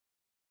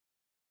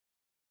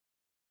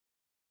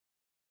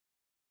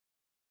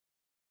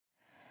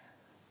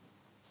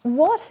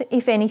What,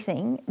 if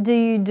anything, do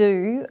you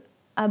do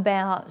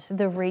about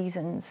the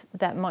reasons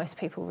that most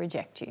people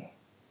reject you?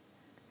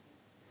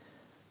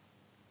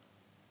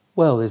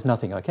 Well, there's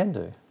nothing I can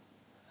do.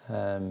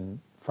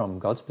 From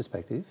God's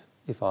perspective,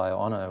 if I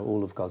honour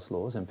all of God's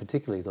laws, and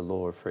particularly the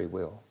law of free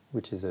will,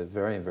 which is a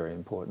very, very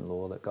important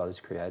law that God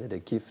has created, a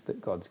gift that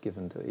God's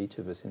given to each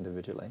of us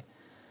individually,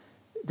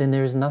 then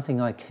there is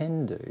nothing I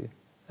can do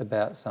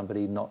about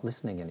somebody not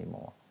listening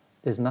anymore.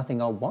 There's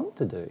nothing I want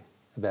to do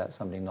about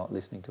somebody not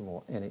listening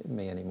to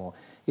me anymore.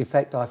 In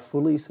fact, I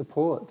fully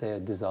support their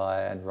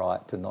desire and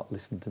right to not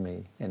listen to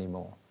me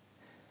anymore,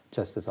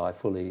 just as I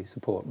fully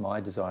support my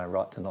desire and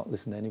right to not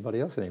listen to anybody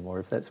else anymore,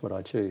 if that's what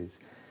I choose.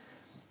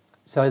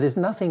 So there's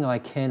nothing I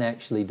can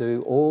actually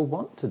do or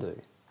want to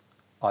do.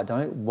 I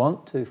don't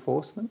want to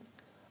force them.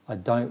 I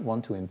don't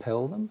want to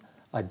impel them.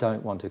 I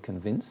don't want to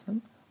convince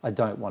them. I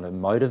don't want to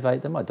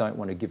motivate them. I don't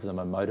want to give them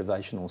a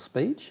motivational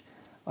speech.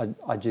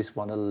 I just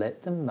want to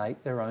let them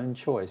make their own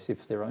choice.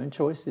 If their own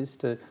choice is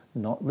to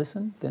not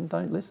listen, then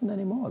don't listen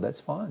anymore. That's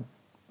fine.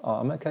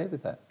 I'm okay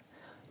with that.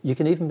 You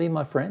can even be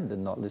my friend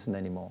and not listen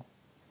anymore.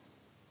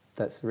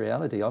 That's the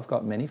reality. I've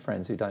got many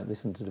friends who don't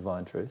listen to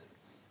divine truth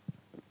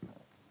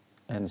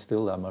and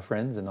still are my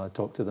friends, and I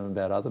talk to them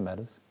about other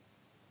matters.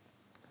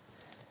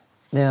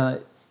 Now,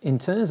 in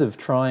terms of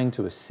trying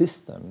to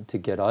assist them to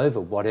get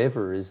over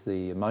whatever is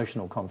the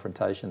emotional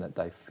confrontation that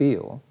they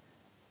feel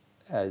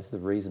as the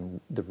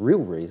real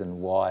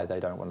reason why they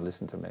don't want to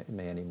listen to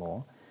me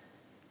anymore,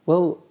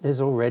 well, there's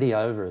already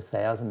over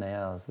 1,000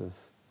 hours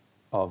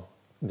of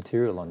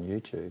material on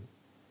YouTube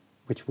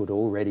which would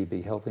already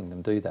be helping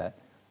them do that.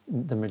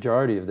 The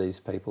majority of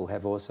these people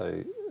have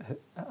also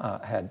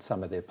had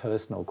some of their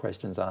personal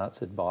questions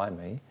answered by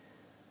me,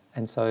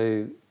 and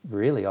so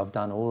really I've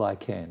done all I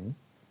can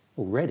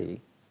already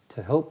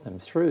to help them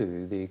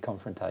through the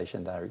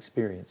confrontation they're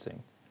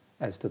experiencing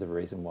as to the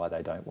reason why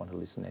they don't want to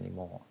listen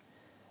anymore.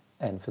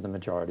 And for the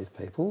majority of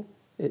people,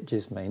 it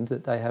just means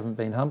that they haven't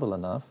been humble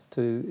enough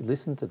to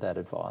listen to that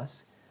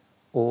advice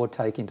or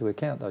take into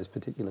account those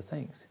particular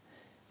things.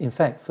 In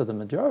fact, for the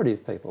majority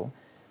of people,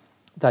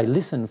 they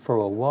listen for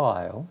a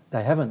while.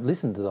 They haven't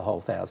listened to the whole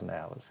 1,000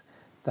 hours.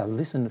 They've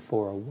listened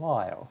for a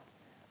while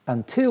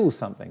until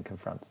something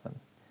confronts them.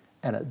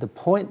 And at the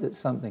point that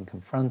something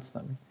confronts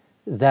them,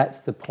 that's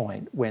the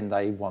point when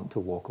they want to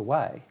walk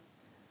away.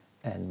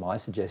 And my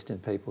suggestion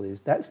to people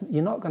is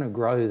you're not going to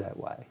grow that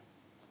way.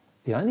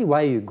 The only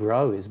way you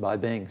grow is by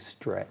being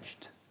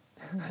stretched,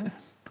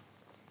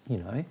 you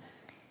know.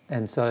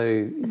 And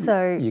so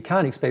you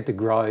can't expect to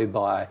grow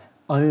by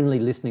only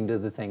listening to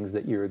the things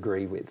that you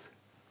agree with.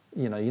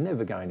 You know, you're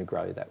never going to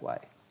grow that way.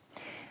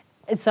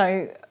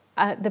 So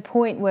at the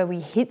point where we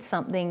hit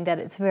something that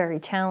it's very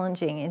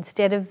challenging,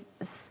 instead of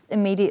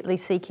immediately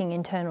seeking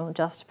internal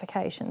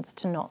justifications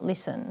to not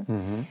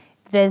listen,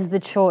 there's the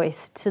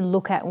choice to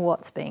look at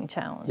what's being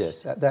challenged.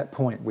 Yes, at that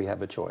point we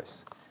have a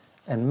choice.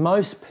 And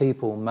most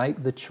people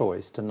make the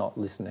choice to not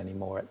listen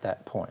anymore at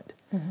that point.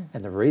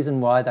 And the reason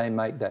why they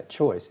make that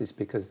choice is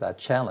because they're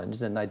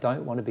challenged and they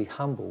don't want to be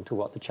humble to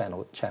what the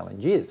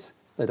challenge is.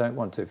 They don't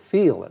want to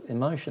feel it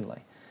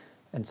emotionally.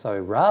 And so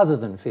rather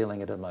than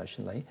feeling it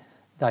emotionally,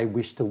 they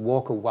wish to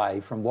walk away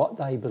from what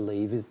they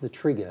believe is the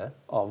trigger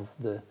of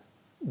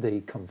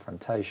the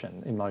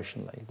confrontation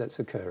emotionally that's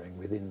occurring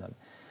within them.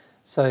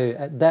 So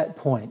at that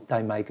point,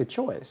 they make a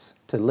choice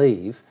to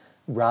leave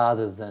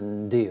rather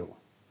than deal.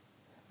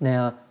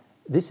 Now,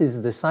 this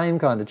is the same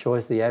kind of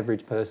choice the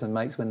average person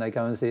makes when they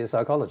go and see a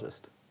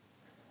psychologist.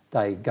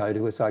 They go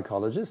to a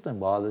psychologist, and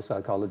while the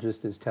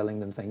psychologist is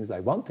telling them things they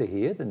want to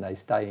hear, then they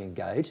stay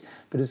engaged.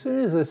 But as soon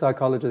as the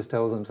psychologist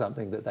tells them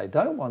something that they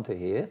don't want to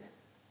hear,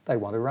 they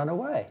want to run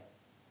away.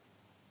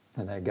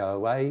 And they go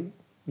away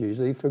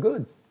usually for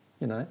good,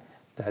 you know.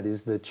 That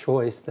is the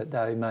choice that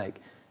they make.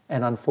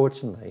 And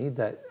unfortunately,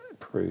 that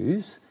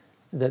proves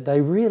that they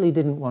really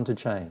didn't want to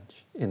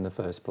change in the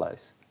first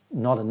place.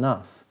 Not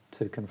enough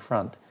to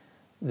confront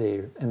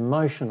their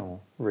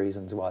emotional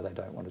reasons why they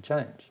don't want to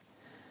change.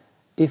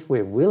 If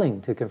we're willing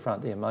to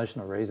confront the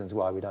emotional reasons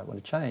why we don't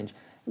want to change,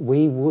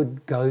 we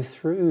would go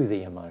through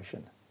the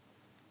emotion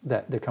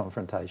that the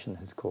confrontation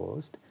has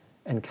caused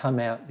and come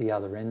out the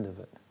other end of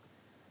it.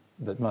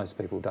 But most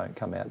people don't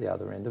come out the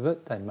other end of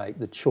it. They make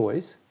the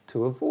choice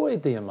to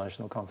avoid the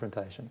emotional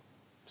confrontation.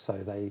 So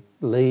they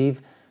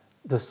leave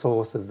the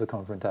source of the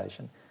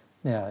confrontation.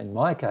 Now, in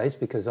my case,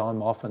 because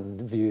I'm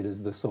often viewed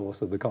as the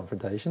source of the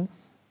confrontation,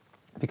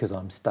 because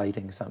I'm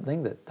stating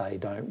something that they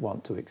don't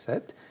want to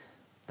accept,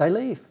 they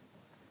leave.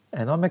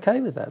 And I'm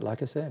okay with that,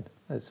 like I said.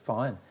 That's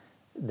fine.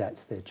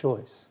 That's their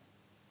choice.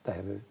 They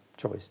have a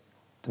choice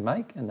to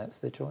make, and that's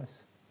their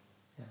choice.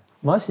 Yeah.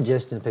 My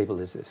suggestion to people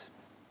is this.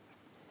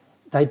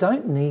 They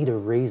don't need a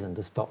reason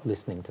to stop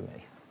listening to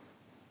me.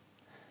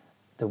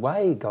 The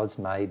way God's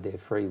made their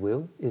free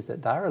will is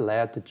that they're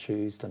allowed to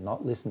choose to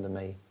not listen to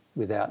me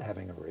without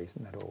having a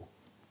reason at all.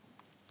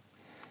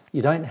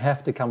 You don't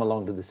have to come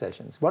along to the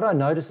sessions. What I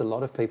notice a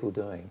lot of people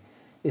doing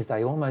is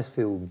they almost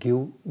feel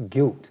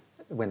guilt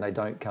when they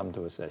don't come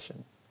to a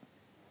session.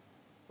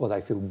 or they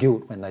feel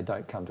guilt when they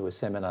don't come to a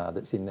seminar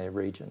that's in their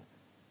region.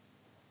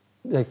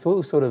 They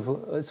feel sort of,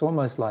 it's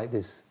almost like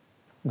this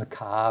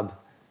macabre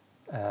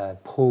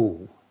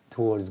pull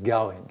towards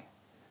going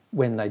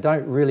when they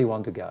don't really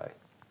want to go,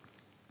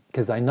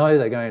 because they know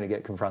they're going to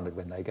get confronted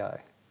when they go,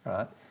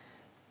 right?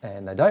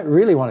 And they don't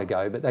really want to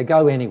go, but they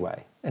go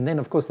anyway. And then,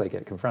 of course, they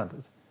get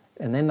confronted.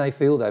 And then they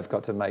feel they've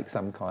got to make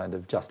some kind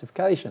of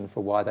justification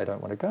for why they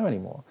don't want to go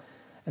anymore.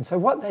 And so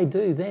what they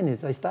do then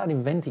is they start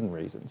inventing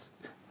reasons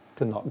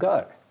to not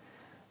go.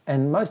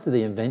 And most of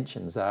the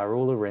inventions are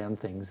all around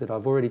things that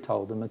I've already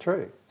told them are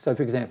true. So,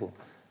 for example,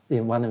 the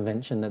one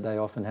invention that they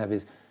often have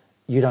is,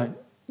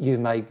 you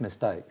make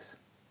mistakes.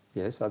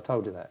 Yes, I've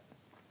told you that.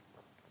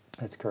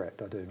 That's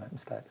correct, I do make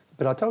mistakes.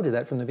 But I told you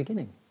that from the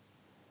beginning.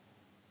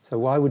 So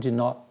why would you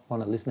not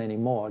want to listen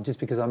anymore just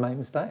because I make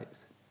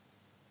mistakes?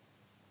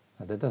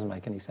 Now, that doesn't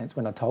make any sense.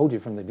 When I told you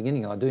from the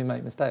beginning I do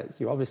make mistakes,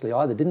 you obviously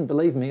either didn't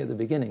believe me at the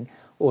beginning,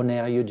 or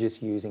now you're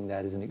just using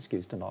that as an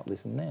excuse to not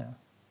listen now.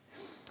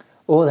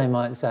 Or they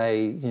might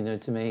say,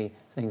 to me,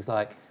 things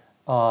like,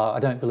 oh, I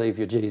don't believe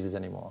you're Jesus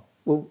anymore.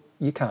 Well,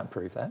 you can't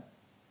prove that.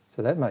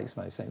 So that makes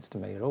no sense to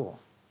me at all.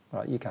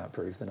 Right? You can't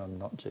prove that I'm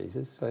not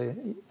Jesus. So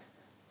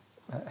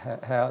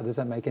how does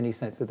that make any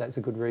sense that that's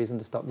a good reason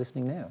to stop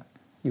listening now?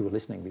 You were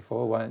listening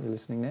before, why aren't you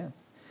listening now?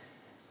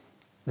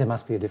 There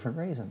must be a different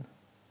reason,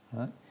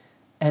 right?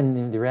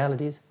 And the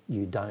reality is,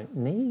 you don't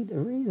need a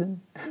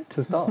reason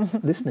to stop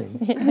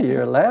listening.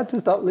 You're allowed to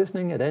stop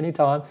listening at any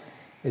time.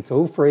 It's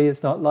all free.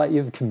 It's not like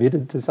you've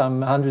committed to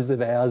some hundreds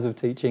of hours of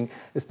teaching.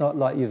 It's not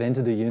like you've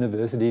entered a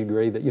university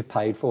degree that you've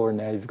paid for and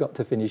now you've got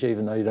to finish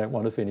even though you don't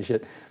want to finish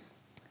it.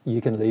 You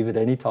can leave at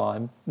any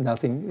time.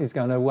 Nothing is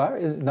going to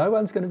worry. No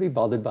one's going to be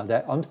bothered by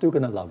that. I'm still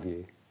going to love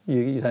you.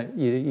 You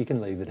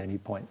can leave at any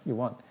point you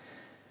want.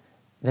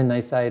 Then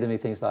they say to me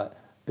things like,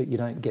 but you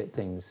don't get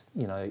things,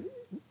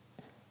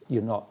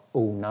 you're not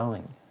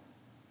all-knowing.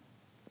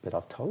 But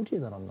I've told you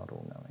that I'm not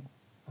all-knowing.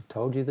 I've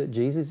told you that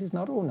Jesus is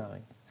not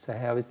all-knowing. So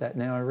how is that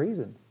now a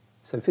reason?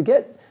 So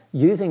forget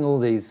using all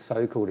these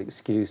so-called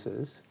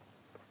excuses.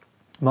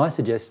 My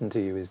suggestion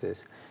to you is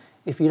this.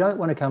 If you don't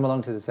want to come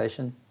along to the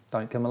session,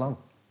 don't come along.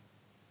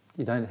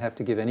 You don't have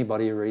to give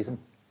anybody a reason.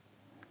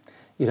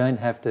 You don't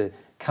have to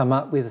come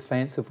up with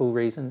fanciful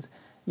reasons.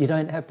 You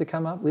don't have to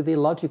come up with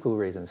illogical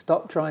reasons.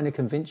 Stop trying to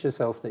convince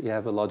yourself that you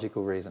have a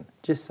logical reason.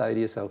 Just say to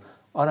yourself,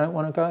 I don't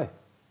want to go.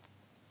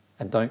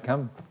 And don't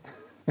come.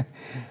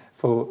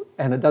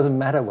 And it doesn't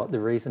matter what the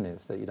reason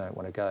is that you don't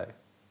want to go.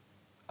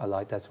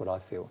 That's what I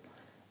feel.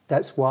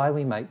 That's why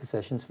we make the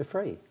sessions for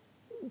free.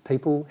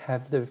 People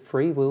have the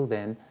free will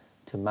then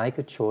to make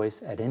a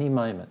choice at any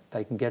moment.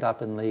 They can get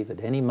up and leave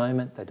at any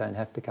moment. They don't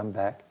have to come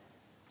back.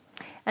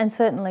 And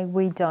certainly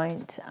we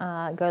don't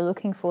go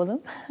looking for them.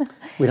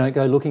 We don't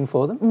go looking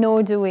for them.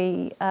 Nor do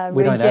we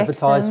We don't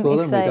advertise them for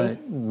them. We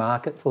don't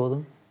market for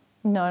them.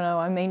 No,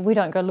 I mean, we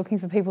don't go looking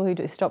for people who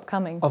do stop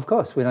coming. Of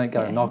course, we don't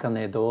go knock on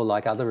their door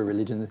like other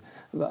religions,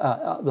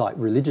 like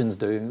religions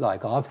do,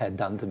 like I've had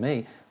done to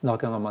me,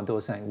 knocking on my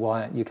door saying,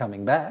 why aren't you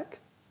coming back?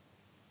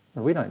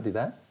 No, we don't do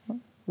that.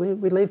 We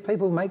leave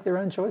people make their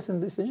own choice and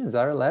decisions.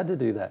 They're allowed to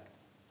do that.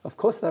 Of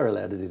course they're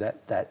allowed to do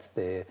that. That's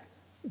their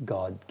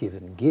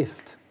God-given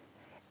gift.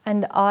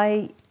 And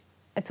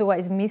it's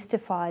always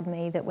mystified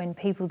me that when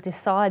people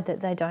decide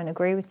that they don't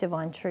agree with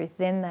divine truth,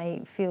 then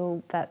they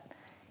feel that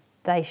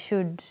they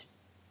should,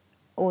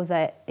 or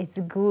that it's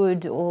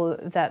good, or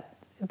that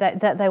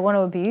they want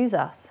to abuse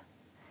us.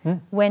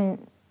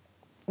 When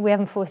we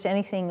haven't forced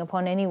anything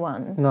upon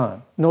anyone.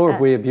 No, nor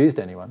have we abused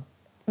anyone.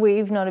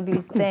 We've not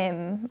abused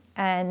them,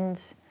 and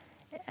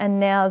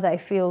now they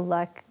feel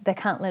like they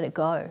can't let it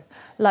go.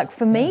 Like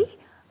for me,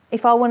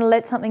 if I want to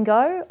let something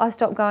go, I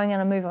stop going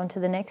and I move on to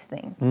the next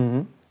thing.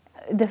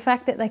 Mm-hmm. The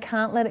fact that they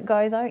can't let it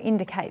go, though,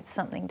 indicates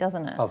something,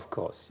 doesn't it? Of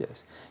course,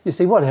 yes. You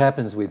see, what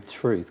happens with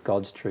truth,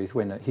 God's truth,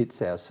 when it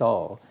hits our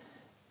soul,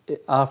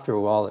 after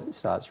a while it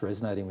starts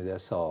resonating with our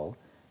soul,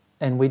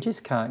 and we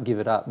just can't give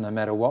it up no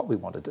matter what we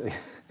want to do.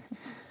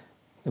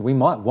 We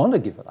might want to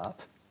give it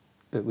up,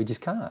 but we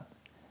just can't.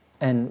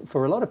 And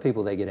for a lot of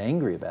people, they get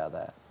angry about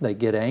that. They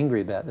get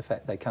angry about the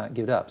fact they can't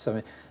give it up.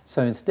 So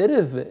instead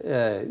of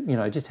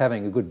just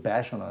having a good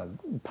bash on a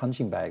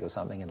punching bag or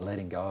something and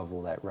letting go of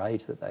all that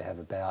rage that they have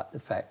about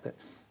the fact that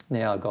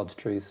now God's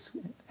truth,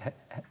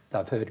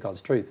 they've heard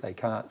God's truth, they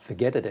can't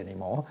forget it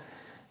anymore.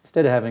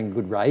 Instead of having a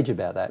good rage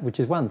about that, which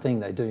is one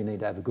thing they do need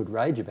to have a good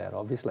rage about,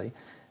 obviously,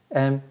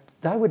 they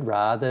would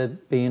rather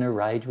be in a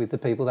rage with the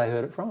people they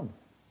heard it from,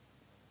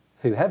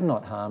 who have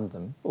not harmed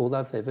them. All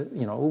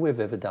we've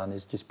ever done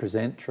is just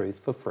present truth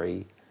for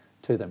free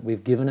to them.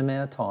 We've given them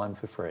our time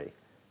for free.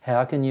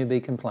 How can you be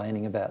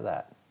complaining about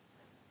that?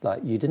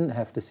 Like, you didn't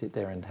have to sit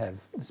there and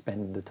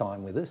spend the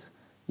time with us.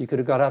 You could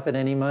have got up at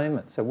any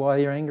moment. So why are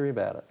you angry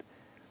about it?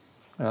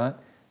 Right?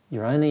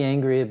 You're only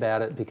angry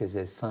about it because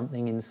there's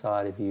something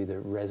inside of you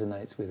that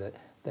resonates with it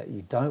that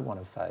you don't want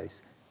to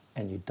face,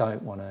 and you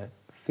don't want to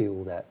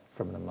feel that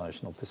from an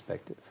emotional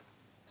perspective.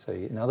 So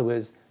in other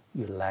words,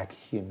 you lack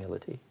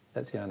humility.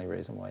 That's the only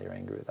reason why you're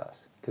angry with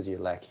us, because you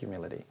lack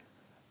humility.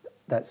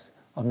 That's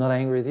I'm not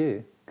angry with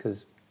you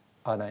because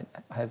I don't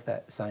have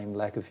that same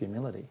lack of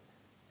humility.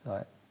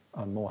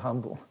 I'm more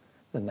humble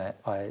than that.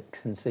 I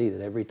can see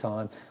that every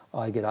time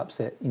I get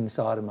upset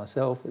inside of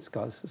myself, it's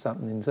got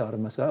something inside of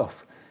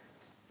myself,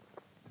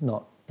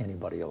 not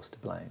anybody else to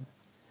blame.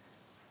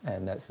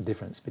 And that's the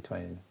difference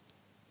between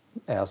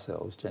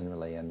ourselves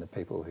generally and the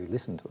people who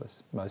listen to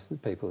us. Most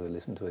of the people who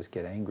listen to us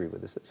get angry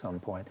with us at some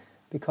point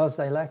because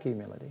they lack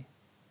humility.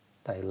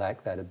 They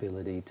lack that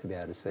ability to be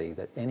able to see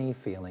that any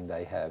feeling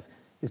they have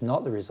is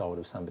not the result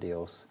of somebody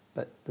else,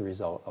 but the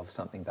result of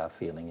something they're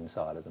feeling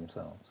inside of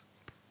themselves.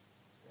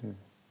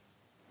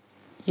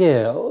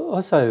 Yeah,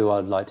 also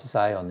I'd like to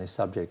say on this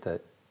subject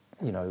that,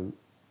 you know,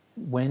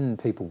 when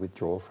people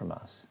withdraw from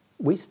us,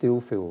 we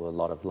still feel a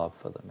lot of love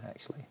for them,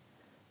 actually.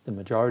 The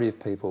majority of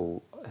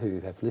people who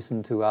have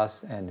listened to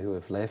us and who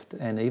have left,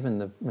 and even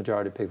the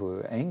majority of people who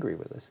are angry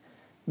with us,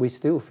 we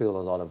still feel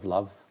a lot of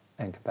love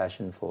and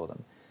compassion for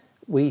them.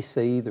 We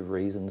see the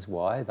reasons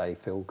why they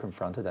feel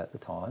confronted at the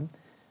time,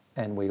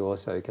 and we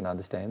also can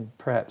understand,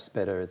 perhaps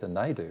better than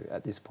they do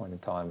at this point in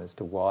time, as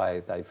to why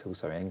they feel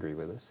so angry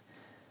with us.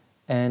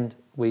 And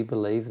we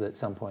believe that at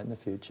some point in the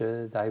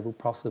future they will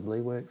possibly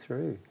work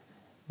through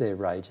their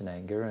rage and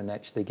anger and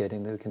actually get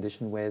into a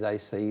condition where they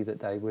see that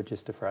they were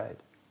just afraid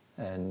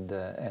and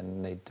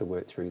need to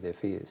work through their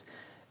fears,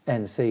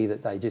 and see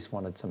that they just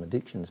wanted some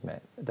addictions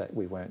met that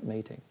we weren't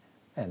meeting,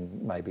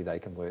 and maybe they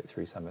can work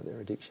through some of their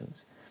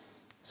addictions.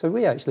 So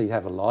we actually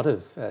have a lot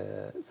of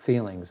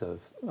feelings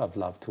of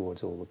love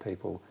towards all the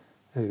people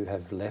who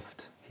have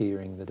left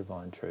hearing the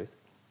divine truth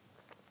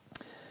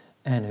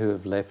and who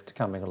have left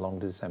coming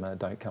along to the seminar,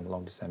 don't come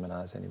along to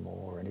seminars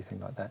anymore or anything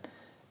like that.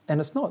 And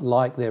it's not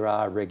like there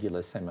are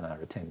regular seminar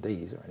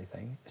attendees or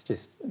anything. It's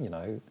just, you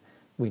know,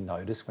 we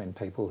notice when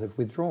people have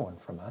withdrawn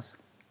from us,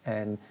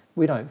 and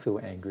we don't feel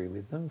angry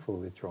with them for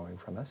withdrawing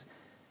from us.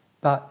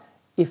 But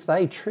if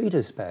they treat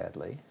us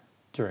badly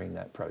during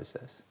that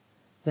process,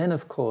 then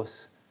of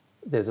course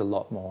there's a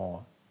lot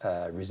more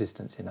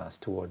resistance in us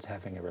towards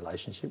having a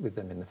relationship with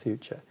them in the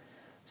future.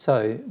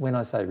 So when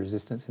I say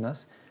resistance in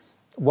us,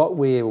 what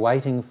we're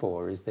waiting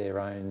for is their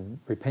own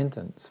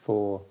repentance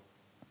for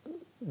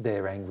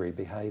their angry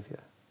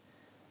behaviour.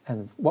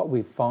 And what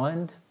we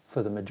find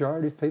for the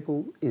majority of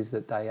people is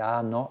that they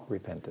are not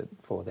repentant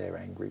for their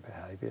angry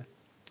behaviour,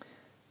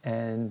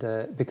 and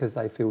because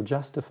they feel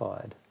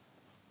justified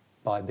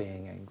by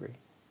being angry.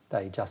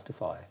 They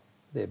justify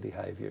their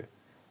behaviour.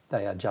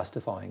 They are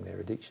justifying their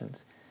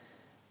addictions.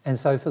 And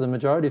so for the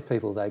majority of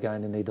people, they're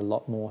going to need a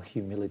lot more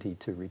humility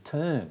to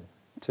return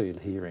to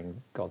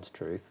hearing God's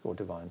truth or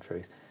divine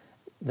truth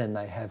than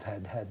they have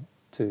had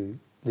to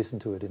listen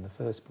to it in the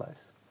first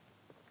place.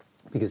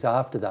 Because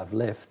after they've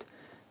left,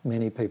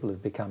 many people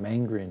have become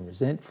angry and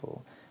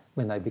resentful.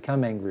 When they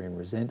become angry and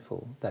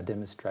resentful, they're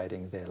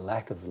demonstrating their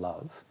lack of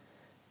love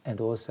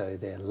and also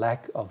their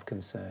lack of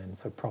concern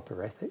for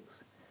proper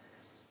ethics.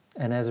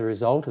 And as a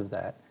result of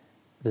that,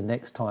 the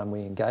next time we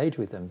engage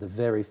with them, the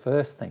very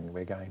first thing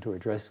we're going to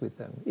address with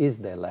them is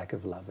their lack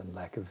of love and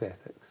lack of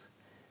ethics.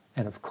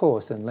 And of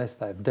course, unless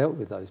they've dealt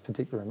with those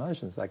particular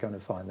emotions, they're going to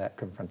find that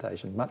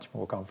confrontation much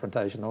more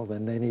confrontational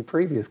than any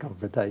previous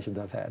confrontation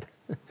they've had.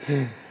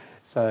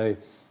 So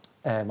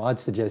I'd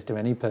suggest to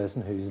any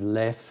person who's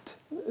left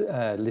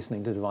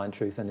listening to divine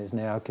truth and is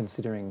now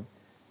considering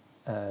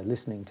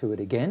listening to it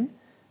again,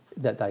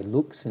 that they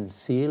look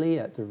sincerely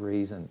at the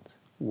reasons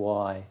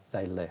why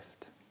they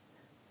left.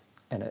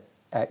 And it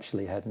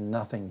actually had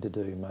nothing to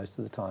do most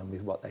of the time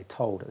with what they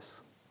told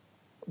us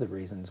the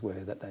reasons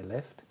were that they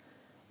left,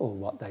 or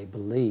what they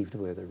believed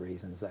were the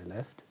reasons they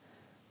left,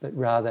 but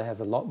rather have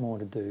a lot more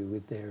to do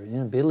with their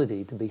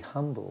inability to be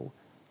humble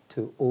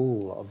to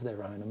all of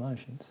their own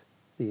emotions,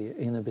 the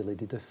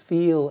inability to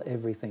feel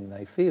everything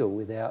they feel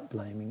without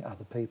blaming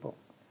other people.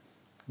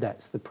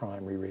 That's the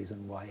primary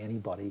reason why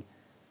anybody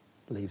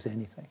leaves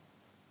anything.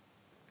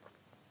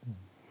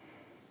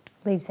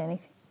 Leaves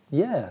anything?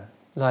 Yeah,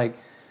 like,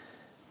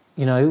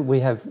 you know,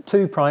 we have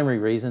two primary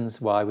reasons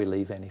why we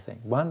leave anything.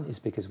 One is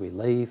because we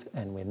leave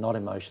and we're not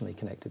emotionally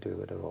connected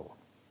to it at all.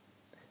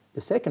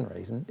 The second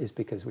reason is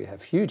because we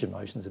have huge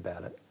emotions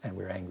about it and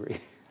we're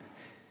angry.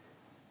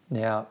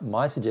 Now,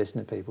 my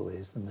suggestion to people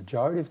is the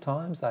majority of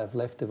times they've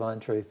left divine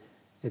truth,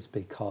 it's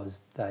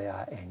because they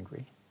are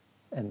angry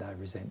and they're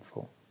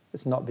resentful.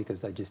 It's not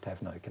because they just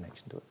have no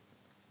connection to it.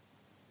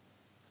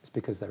 It's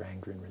because they're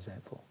angry and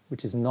resentful,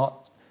 which is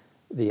not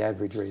the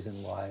average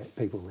reason why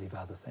people leave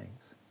other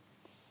things.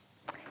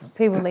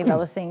 People leave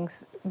other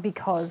things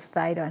because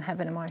they don't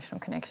have an emotional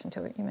connection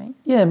to it, you mean?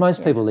 Yeah,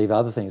 most people leave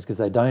other things because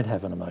they don't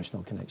have an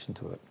emotional connection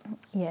to it.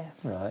 Yeah.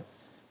 Right?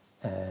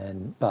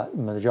 But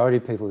the majority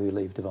of people who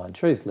leave divine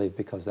truth leave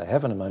because they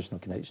have an emotional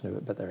connection to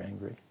it, but they're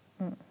angry.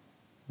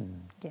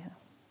 Yeah.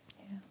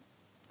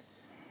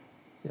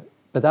 Yeah.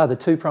 But they're the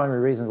two primary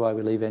reasons why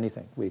we leave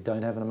anything. We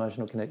don't have an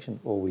emotional connection,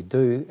 or we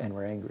do and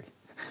we're angry.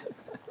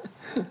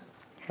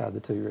 They're the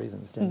two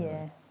reasons,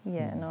 generally.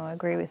 Yeah, no, I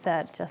agree with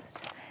that.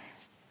 Just,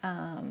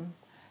 you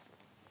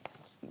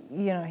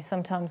know,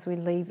 sometimes we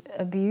leave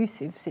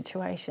abusive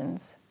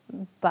situations,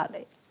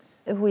 but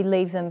we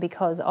leave them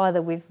because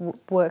either we've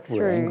worked through...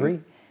 We're angry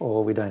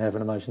or we don't have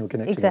an emotional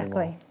connection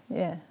anymore.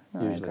 Yeah,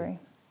 no, I agree.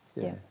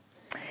 Yeah.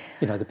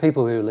 You know, the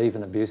people who leave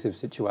an abusive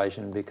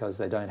situation because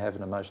they don't have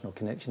an emotional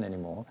connection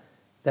anymore,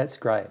 that's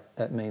great.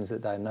 That means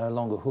that they're no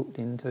longer hooked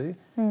into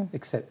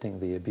accepting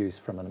the abuse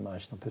from an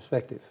emotional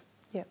perspective.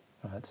 Yep.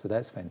 Right, so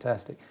that's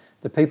fantastic.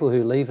 The people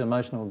who leave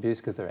emotional abuse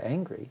because they're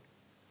angry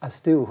are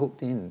still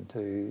hooked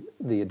into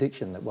the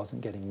addiction that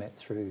wasn't getting met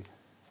through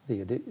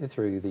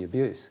the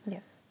abuse.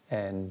 Yep.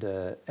 And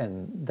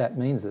that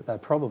means that they're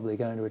probably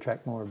going to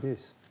attract more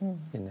abuse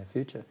in their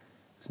future.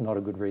 It's not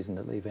a good reason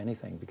to leave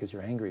anything because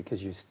you're angry,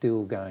 because you're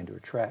still going to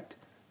attract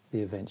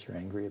the events you're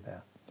angry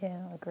about. Yeah,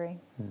 I agree.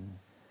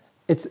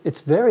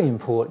 It's very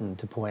important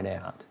to point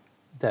out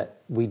that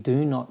we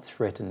do not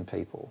threaten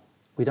people.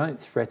 We don't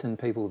threaten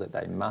people that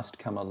they must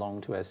come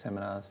along to our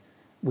seminars.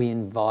 We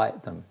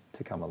invite them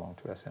to come along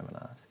to our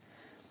seminars.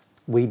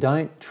 We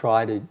don't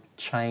try to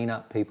chain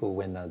up people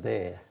when they're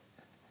there.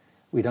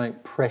 We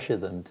don't pressure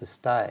them to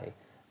stay.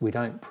 We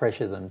don't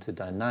pressure them to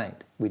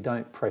donate. We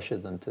don't pressure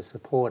them to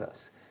support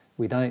us.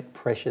 We don't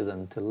pressure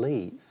them to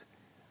leave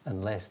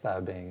unless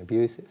they're being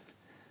abusive.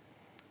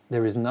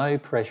 There is no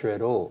pressure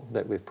at all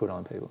that we've put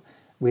on people.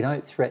 We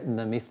don't threaten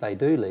them if they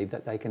do leave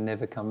that they can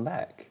never come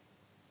back.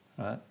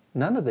 Right?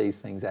 None of these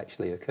things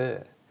actually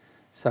occur.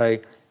 So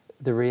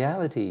the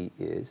reality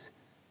is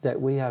that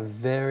we are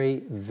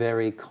very,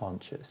 very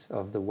conscious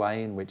of the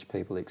way in which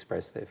people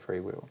express their free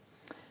will.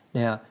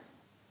 Now,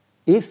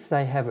 if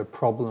they have a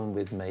problem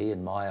with me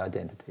and my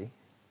identity,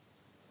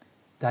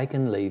 they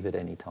can leave at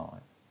any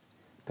time.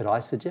 But I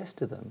suggest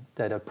to them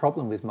that a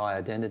problem with my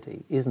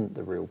identity isn't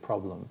the real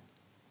problem,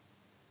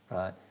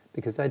 right?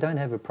 Because they don't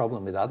have a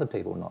problem with other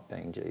people not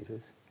being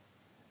Jesus.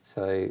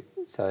 So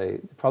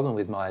the problem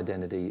with my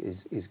identity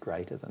is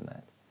greater than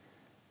that.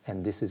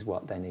 And this is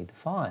what they need to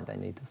find. They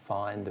need to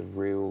find the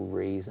real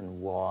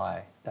reason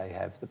why they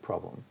have the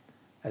problem,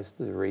 as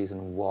the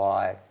reason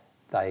why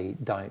they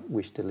don't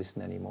wish to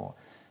listen anymore.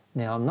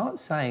 Now, I'm not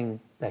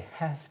saying they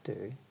have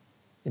to,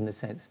 in the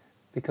sense,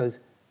 because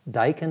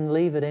they can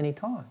leave at any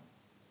time.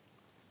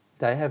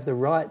 They have the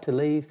right to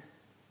leave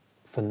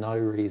for no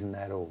reason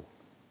at all.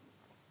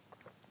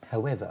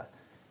 However,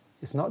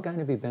 it's not going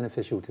to be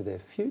beneficial to their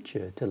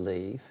future to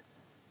leave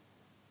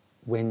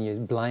when you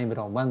blame it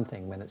on one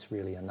thing when it's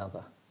really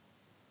another.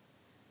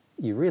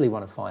 You really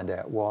want to find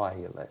out why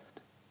you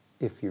left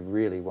if you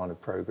really want to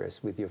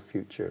progress with your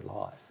future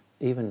life.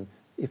 Even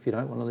if you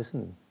don't want to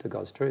listen to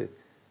God's truth,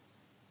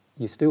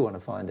 you still want to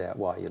find out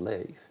why you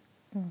leave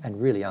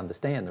and really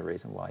understand the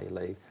reason why you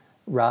leave,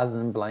 rather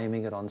than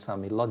blaming it on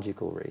some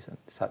illogical reason,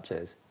 such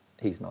as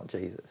he's not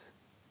Jesus,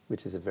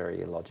 which is a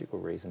very illogical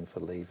reason for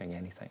leaving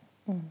anything.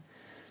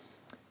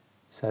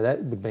 So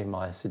that would be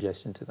my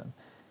suggestion to them.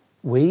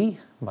 We,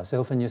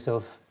 myself and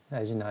yourself,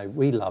 as you know,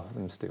 we love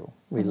them still.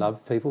 We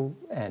love people,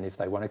 and if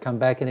they want to come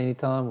back at any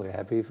time, we're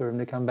happy for them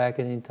to come back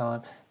at any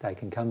time. They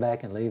can come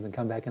back and leave and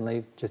come back and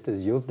leave, just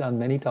as you've done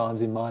many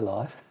times in my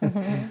life.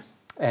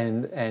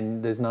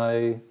 And there's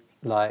no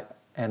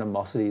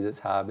animosity that's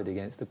harboured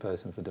against a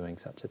person for doing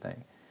such a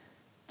thing.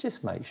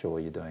 Just make sure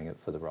you're doing it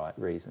for the right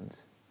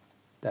reasons.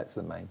 That's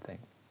the main thing.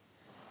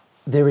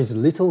 There is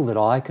little that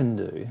I can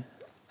do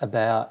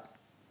about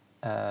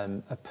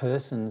a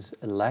person's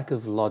lack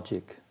of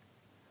logic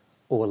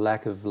or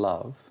lack of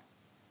love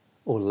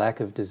or lack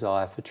of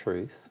desire for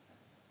truth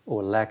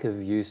or lack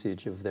of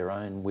usage of their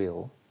own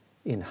will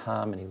in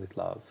harmony with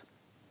love.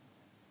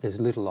 There's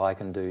little I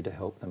can do to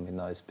help them in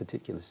those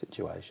particular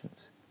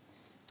situations.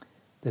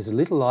 There's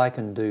little I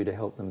can do to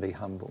help them be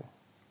humble.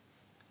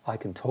 I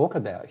can talk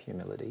about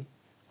humility.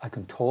 I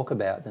can talk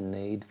about the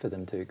need for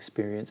them to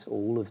experience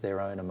all of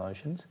their own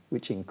emotions,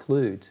 which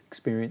includes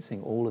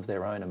experiencing all of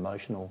their own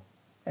emotional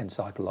and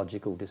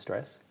psychological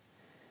distress.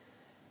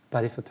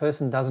 But if a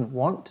person doesn't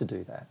want to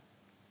do that,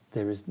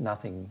 there is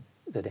nothing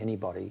that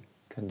anybody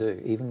can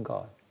do, even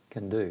God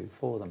can do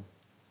for them.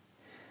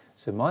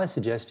 So my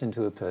suggestion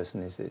to a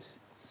person is this: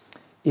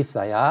 if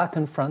they are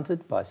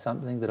confronted by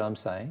something that I'm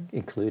saying,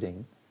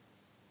 including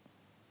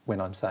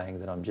when I'm saying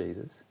that I'm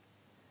Jesus,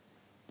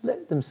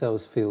 let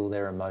themselves feel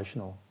their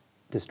emotional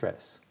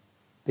distress.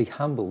 Be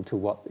humble to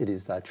what it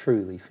is they're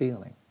truly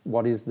feeling.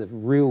 What is the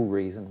real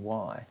reason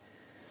why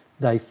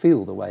they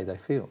feel the way they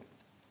feel?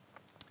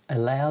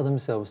 Allow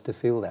themselves to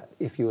feel that.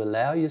 If you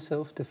allow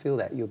yourself to feel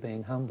that, you're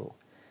being humble.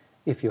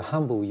 If you're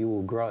humble, you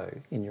will grow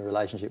in your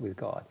relationship with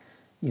God.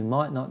 You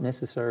might not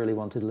necessarily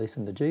want to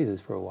listen to Jesus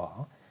for a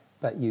while,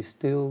 but you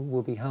still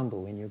will be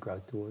humble in your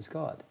growth towards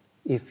God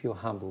if you're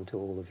humble to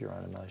all of your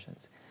own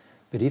emotions.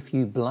 But if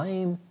you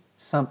blame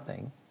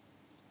something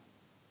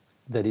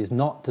that is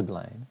not to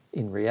blame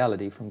in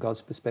reality from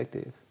God's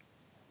perspective,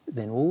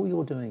 then all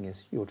you're doing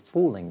is you're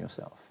fooling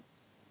yourself.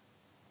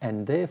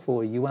 And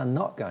therefore you are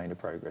not going to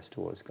progress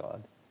towards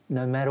God,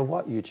 no matter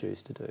what you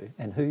choose to do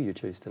and who you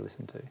choose to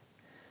listen to.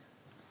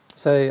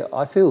 So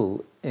I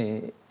feel,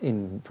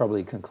 in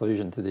probably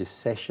conclusion to this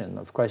session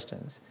of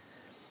questions,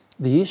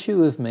 the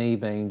issue of me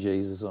being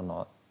Jesus or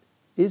not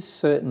is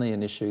certainly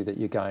an issue that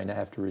you're going to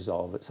have to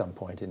resolve at some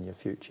point in your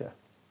future.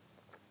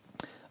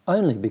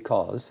 only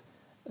because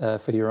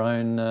for your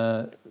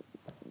own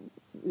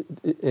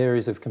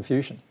areas of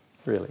confusion,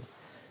 really.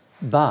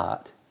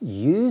 But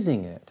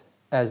using it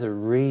as a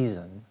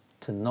reason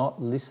to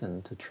not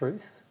listen to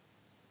truth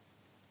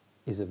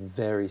is a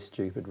very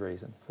stupid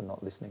reason for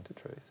not listening to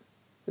truth.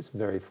 It's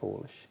very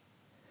foolish.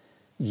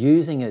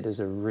 Using it as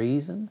a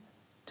reason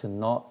to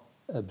not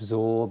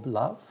absorb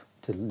love,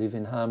 to live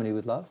in harmony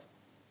with love,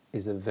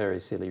 is a very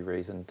silly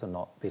reason to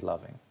not be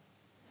loving.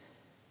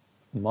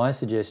 My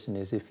suggestion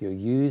is, if you're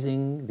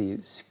using the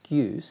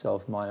excuse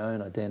of my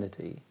own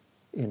identity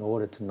in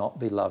order to not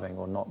be loving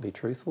or not be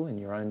truthful in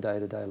your own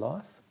day-to-day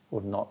life,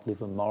 or not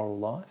live a moral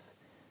life,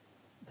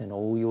 then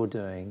all you're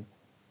doing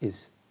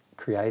is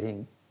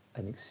creating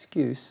an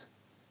excuse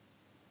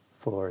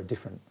for a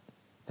different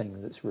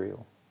thing that's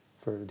real,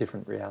 for a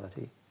different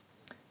reality.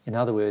 In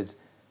other words,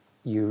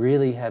 you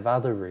really have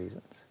other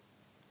reasons.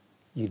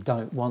 You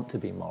don't want to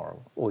be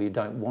moral, or you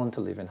don't want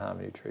to live in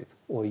harmony with truth,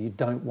 or you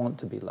don't want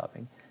to be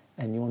loving,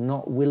 and you're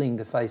not willing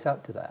to face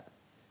up to that.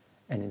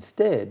 And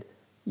instead,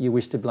 you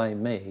wish to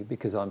blame me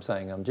because I'm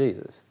saying I'm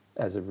Jesus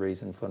as a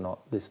reason for not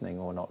listening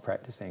or not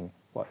practicing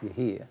what you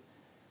hear.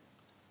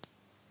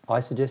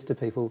 I suggest to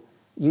people,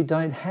 you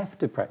don't have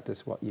to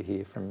practice what you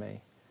hear from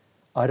me.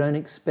 I don't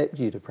expect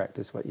you to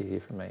practice what you hear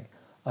from me.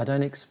 I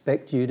don't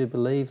expect you to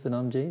believe that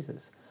I'm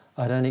Jesus.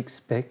 I don't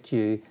expect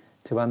you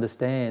to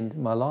understand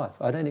my life.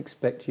 I don't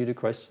expect you to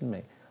question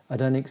me. I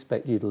don't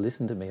expect you to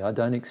listen to me. I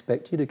don't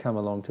expect you to come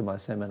along to my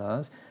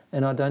seminars,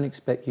 and I don't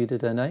expect you to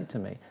donate to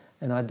me.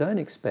 And I don't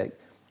expect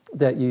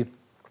that you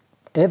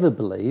ever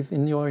believe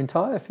in your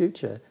entire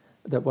future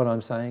that what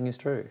I'm saying is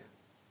true.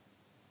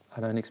 I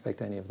don't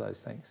expect any of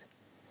those things.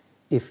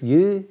 If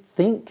you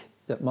think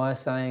that my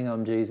saying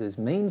I'm Jesus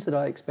means that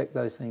I expect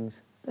those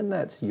things, then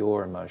that's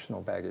your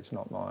emotional baggage,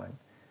 not mine.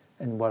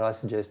 And what I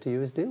suggest to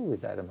you is deal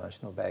with that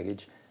emotional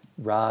baggage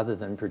rather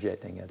than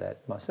projecting it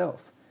at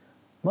myself.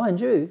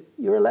 Mind you,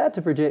 you're allowed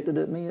to project it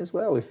at me as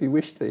well if you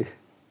wish to.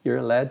 You're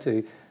allowed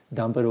to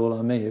dump it all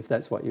on me if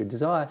that's what you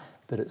desire,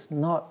 but it's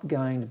not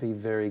going to be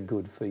very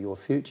good for your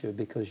future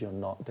because you're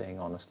not being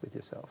honest with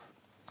yourself.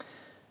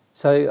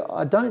 So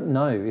I don't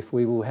know if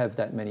we will have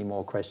that many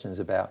more questions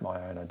about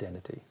my own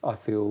identity. I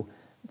feel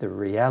the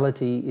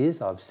reality is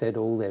I've said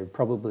all there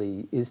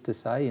probably is to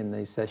say in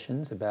these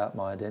sessions about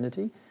my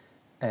identity,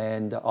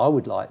 and I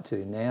would like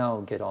to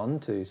now get on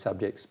to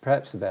subjects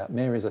perhaps about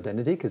Mary's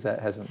identity, because that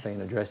hasn't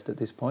been addressed at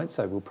this point,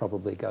 so we'll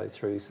probably go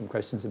through some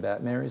questions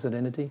about Mary's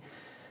identity.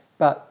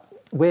 But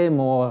we're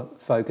more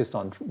focused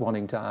on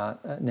wanting to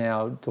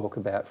now talk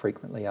about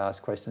frequently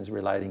asked questions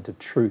relating to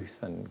truth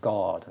and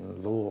God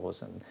and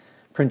laws and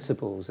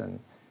principles and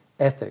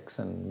ethics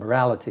and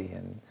morality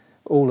and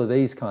all of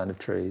these kind of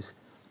truths,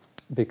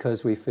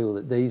 because we feel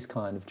that these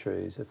kind of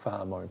truths are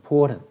far more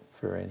important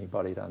for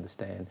anybody to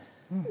understand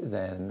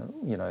than,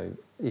 you know,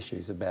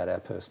 issues about our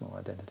personal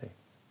identity.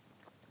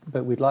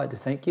 But we'd like to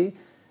thank you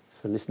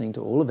for listening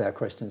to all of our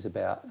questions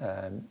about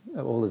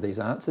all of these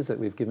answers that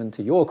we've given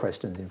to your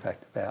questions, in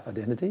fact, about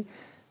identity,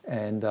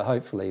 and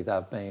hopefully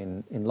they've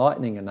been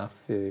enlightening enough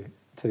for you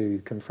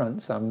to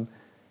confront some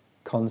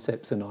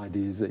concepts and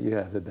ideas that you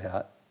have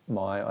about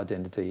my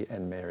identity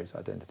and Mary's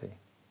identity.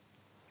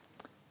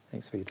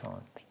 Thanks for your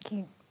time. Thank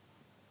you.